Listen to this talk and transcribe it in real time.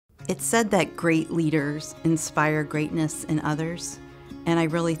It's said that great leaders inspire greatness in others, and I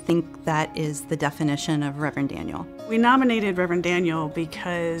really think that is the definition of Reverend Daniel. We nominated Reverend Daniel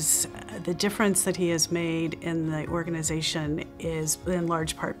because the difference that he has made in the organization is in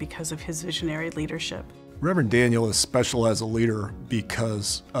large part because of his visionary leadership. Reverend Daniel is special as a leader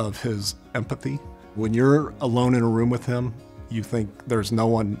because of his empathy. When you're alone in a room with him, you think there's no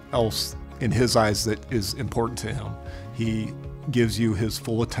one else in his eyes that is important to him. He gives you his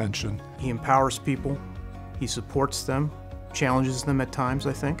full attention. He empowers people, he supports them, challenges them at times,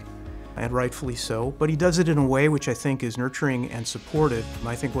 I think, and rightfully so, but he does it in a way which I think is nurturing and supportive.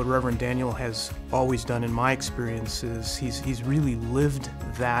 I think what Reverend Daniel has always done in my experience is he's really lived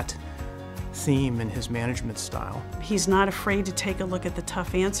that theme in his management style. He's not afraid to take a look at the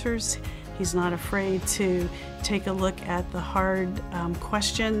tough answers. He's not afraid to take a look at the hard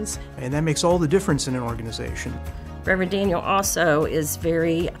questions. And that makes all the difference in an organization. Reverend Daniel also is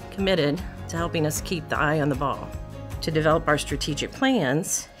very committed to helping us keep the eye on the ball. To develop our strategic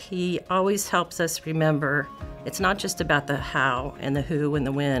plans, he always helps us remember it's not just about the how and the who and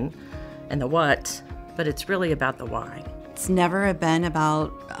the when and the what, but it's really about the why. It's never been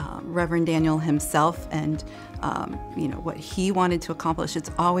about Reverend Daniel himself and what he wanted to accomplish.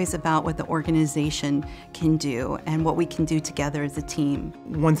 It's always about what the organization can do and what we can do together as a team.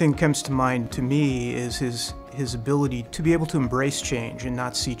 One thing that comes to mind to me is his ability to be able to embrace change and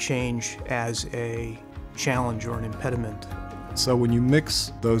not see change as a challenge or an impediment. So when you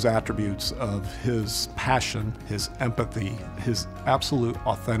mix those attributes of his passion, his empathy, his absolute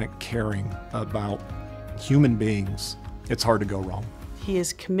authentic caring about human beings, it's hard to go wrong. He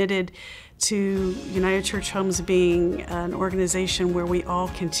is committed to United Church Homes being an organization where we all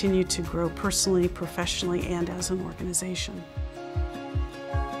continue to grow personally, professionally, and as an organization.